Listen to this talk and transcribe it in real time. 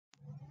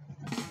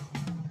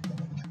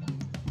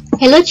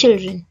Hello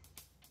children,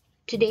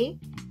 today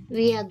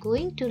we are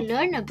going to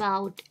learn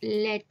about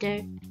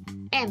letter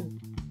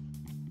M.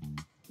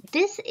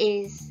 This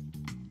is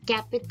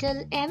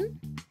capital M.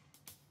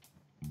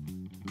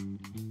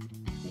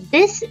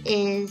 This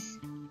is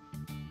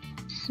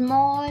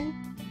small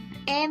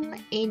m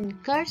in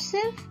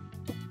cursive.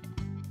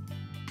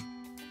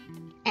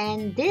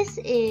 And this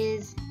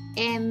is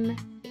M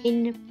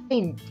in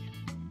print.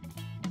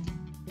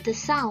 The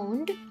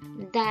sound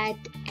that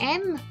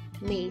M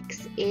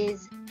makes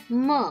is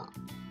M.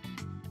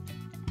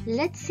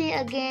 Let's say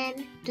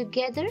again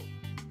together.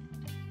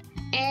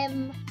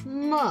 M.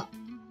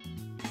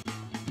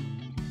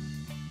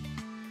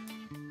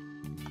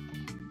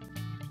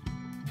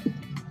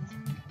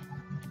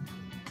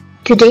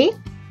 Today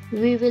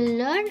we will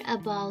learn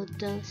about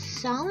the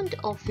sound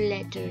of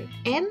letter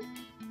M,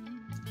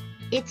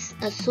 its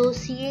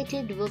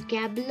associated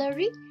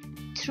vocabulary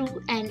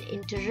through an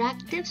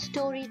interactive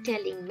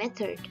storytelling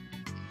method.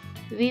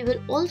 We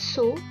will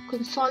also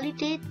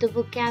consolidate the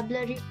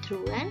vocabulary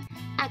through an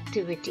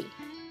activity.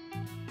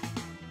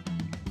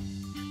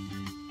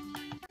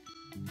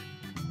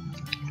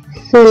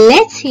 So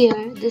let's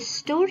hear the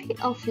story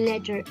of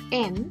letter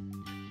M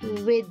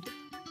with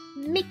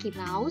Mickey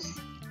Mouse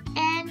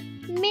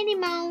and Minnie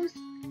Mouse,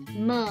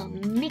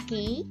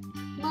 Mickey,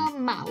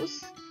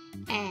 Mouse,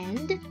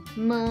 and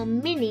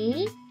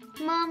Minnie,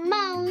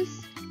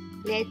 Mouse.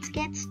 Let's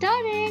get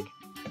started.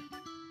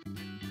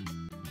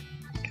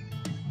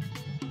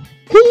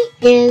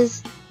 He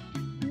is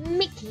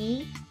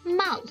Mickey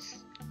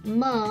Mouse,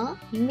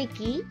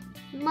 Mickey,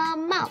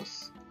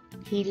 Mouse.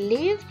 He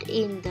lived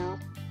in the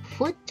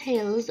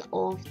foothills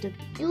of the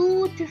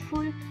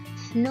beautiful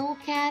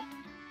snow-capped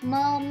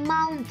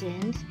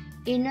mountains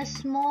in a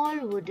small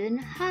wooden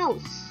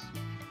house.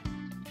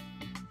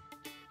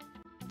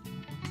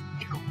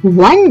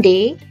 One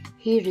day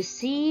he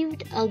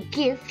received a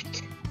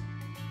gift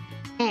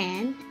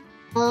and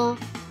a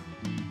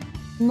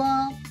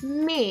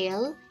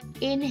mail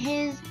in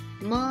his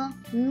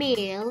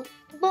mail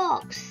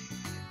box.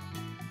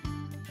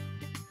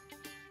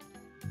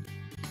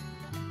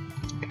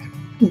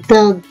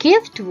 The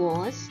gift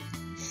was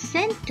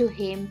sent to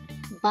him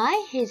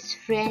by his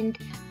friend,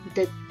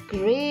 the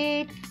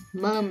great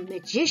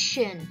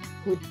magician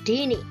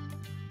Houdini.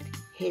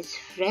 His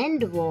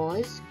friend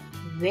was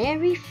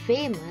very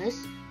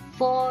famous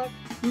for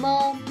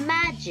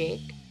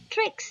magic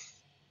tricks.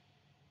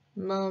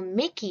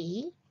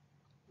 Mickey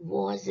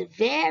was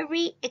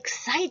very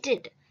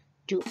excited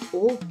to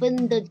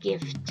open the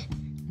gift,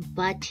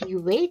 but he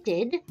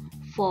waited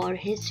for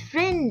his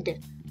friend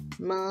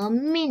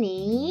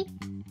Minnie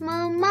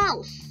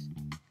Mouse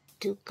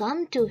to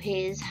come to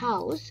his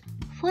house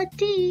for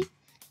tea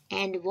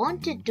and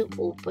wanted to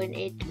open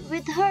it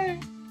with her.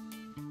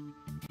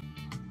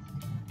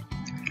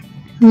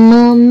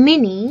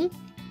 Minnie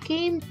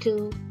came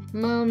to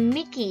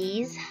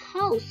Mickey's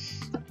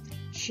house.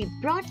 She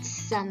brought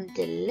some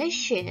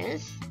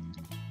delicious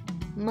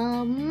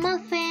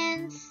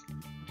muffins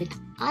with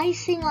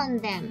icing on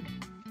them,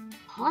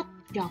 hot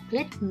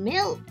chocolate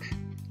milk,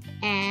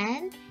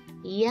 and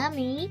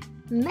yummy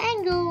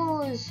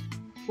mangoes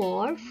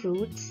for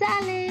fruit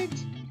salad.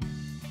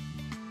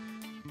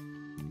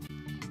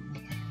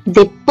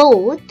 They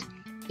both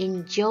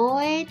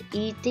enjoyed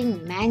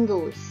eating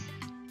mangoes,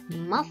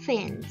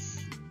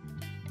 muffins,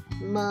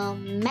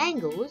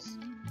 mangoes,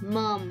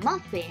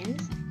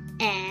 muffins,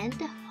 and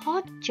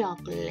hot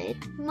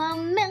chocolate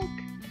milk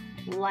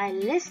while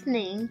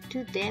listening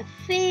to their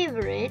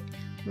favorite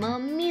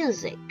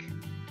music.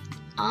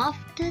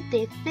 After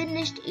they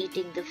finished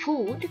eating the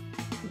food,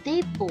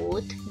 they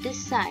both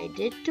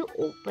decided to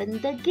open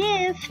the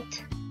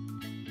gift.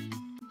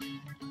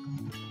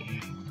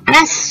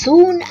 As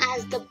soon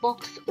as the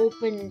box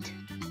opened,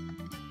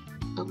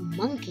 a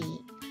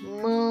monkey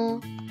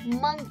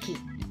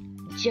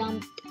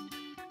jumped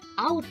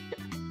out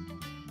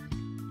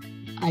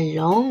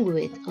along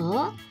with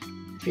a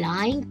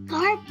flying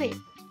carpet.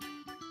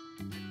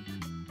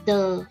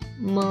 The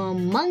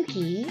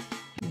monkey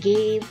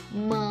gave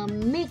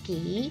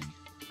Mickey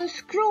a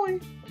scroll.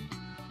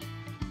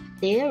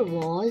 There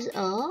was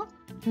a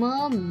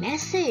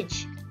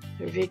message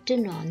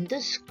written on the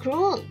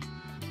scroll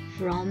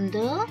from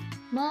the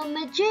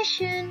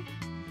magician.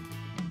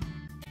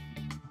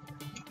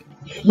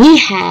 He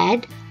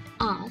had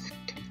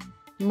asked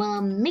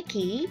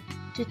Mickey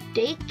to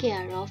take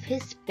care of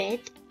his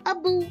pet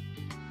Abu,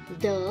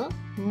 the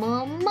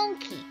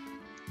monkey,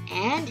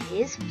 and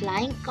his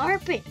flying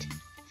carpet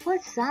for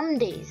some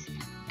days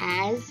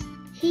as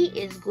he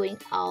is going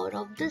out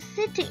of the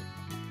city.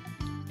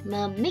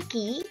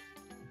 Mickey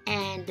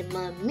and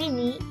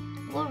Minnie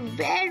were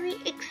very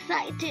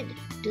excited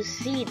to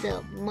see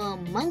the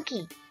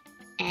monkey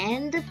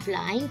and the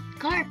flying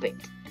carpet.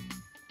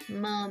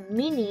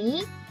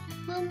 Minnie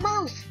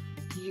Mouse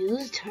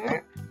used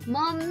her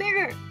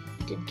mirror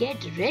to get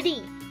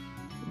ready.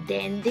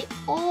 Then they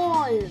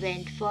all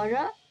went for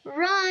a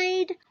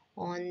ride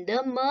on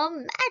the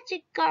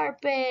magic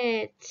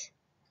carpet.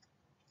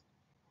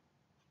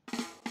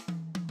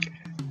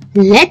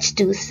 Let's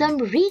do some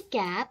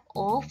recap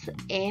of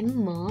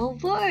M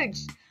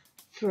words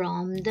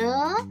from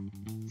the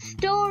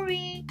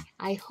story.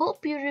 I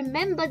hope you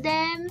remember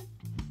them.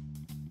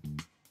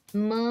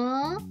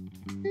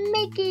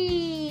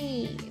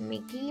 Mickey,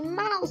 Mickey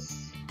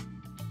Mouse.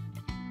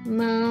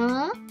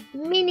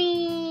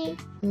 Minnie,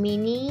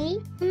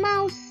 Minnie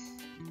Mouse.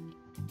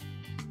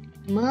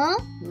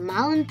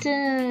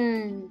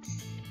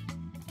 Mountains.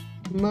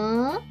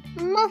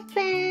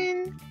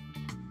 Muffin.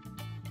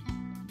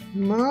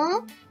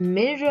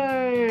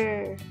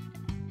 Mirror.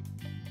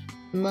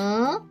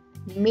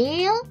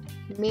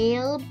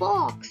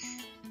 Mailbox.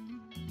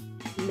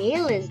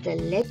 Mail is the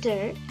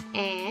letter,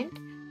 and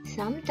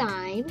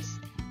sometimes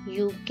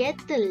you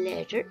get the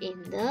letter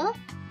in the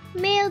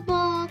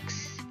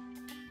mailbox.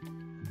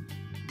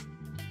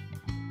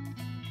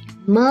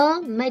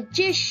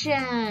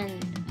 Magician.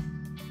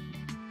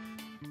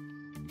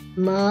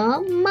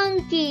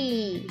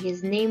 Monkey.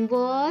 His name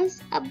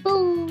was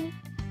Abu.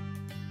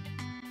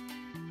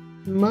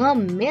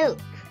 Milk.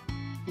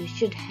 You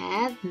should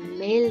have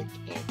milk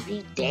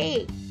every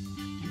day.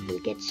 You will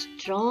get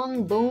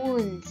strong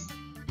bones.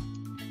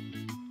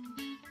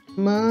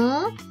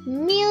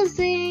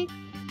 Music.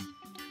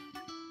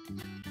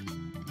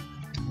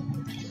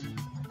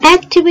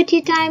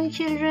 Activity time,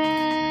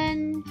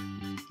 children.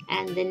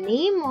 And the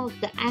name of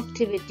the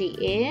activity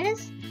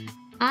is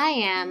I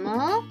am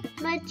a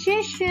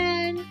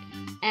magician.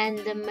 And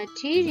the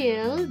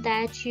material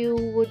that you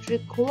would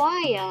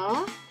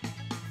require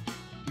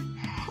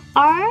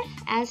are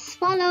as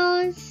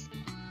follows: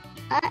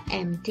 an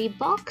empty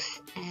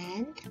box,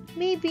 and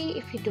maybe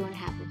if you don't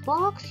have a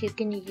box, you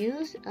can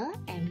use an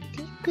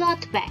empty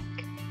cloth bag.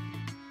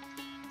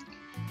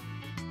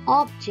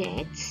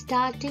 Objects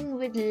starting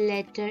with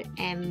letter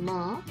M,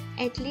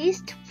 at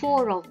least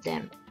 4 of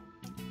them.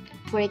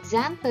 For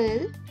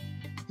example,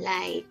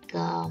 like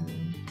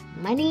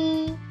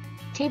money,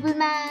 table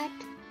mat,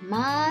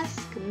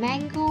 mask,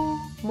 mango,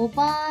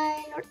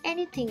 mobile, or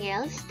anything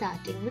else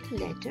starting with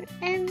letter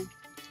M.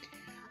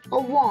 A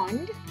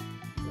wand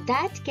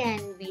that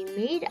can be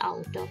made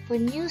out of a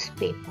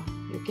newspaper.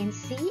 You can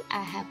see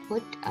I have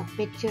put a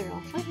picture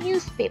of a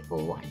newspaper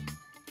wand.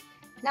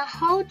 Now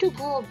how to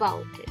go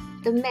about it?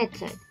 The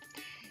method.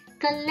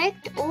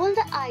 Collect all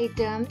the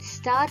items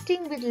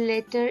starting with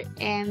letter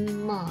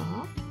M.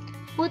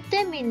 Put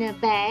them in a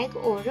bag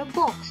or a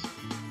box.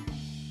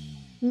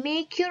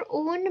 Make your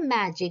own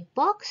magic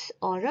box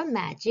or a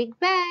magic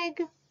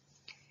bag.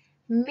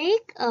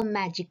 Make a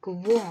magic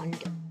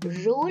wand.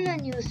 Roll a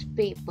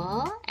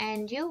newspaper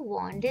and your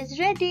wand is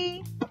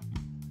ready.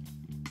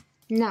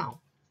 Now,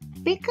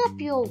 pick up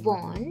your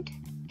wand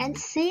and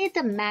say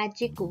the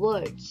magic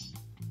words.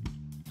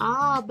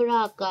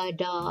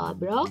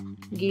 Abracadabra,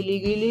 gilly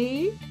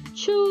gilly,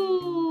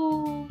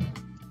 choo.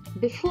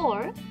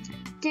 Before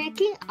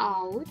taking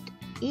out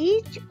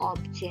each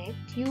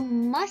object, you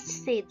must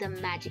say the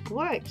magic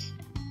words.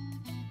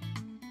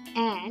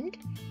 And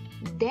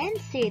then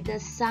say the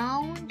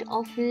sound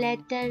of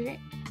letter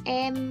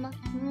M.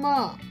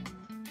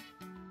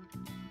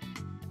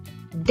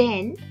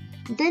 Then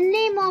the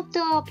name of the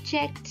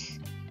object.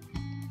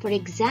 For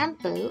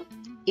example,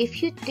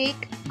 if you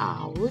take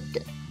out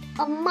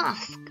a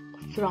mask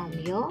from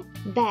your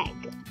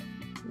bag,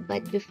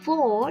 but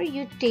before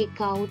you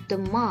take out the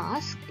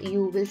mask,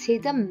 you will say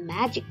the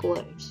magic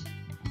words.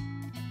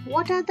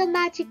 What are the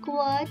magic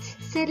words?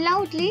 Say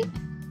loudly.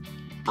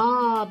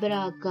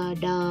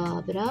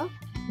 Abracadabra,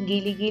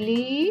 gilly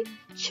gilly,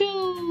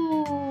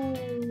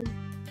 choo.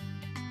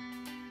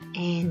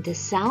 And the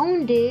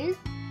sound is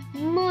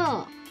M.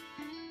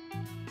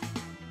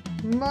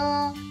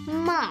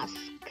 Mask.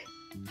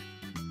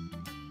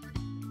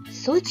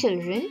 So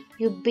children,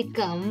 you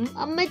become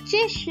a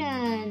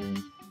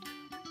magician.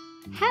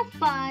 Have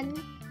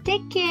fun.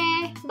 Take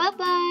care.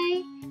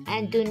 Bye-bye.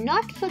 And do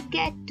not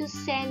forget to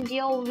send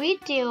your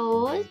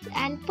videos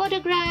and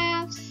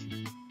photographs.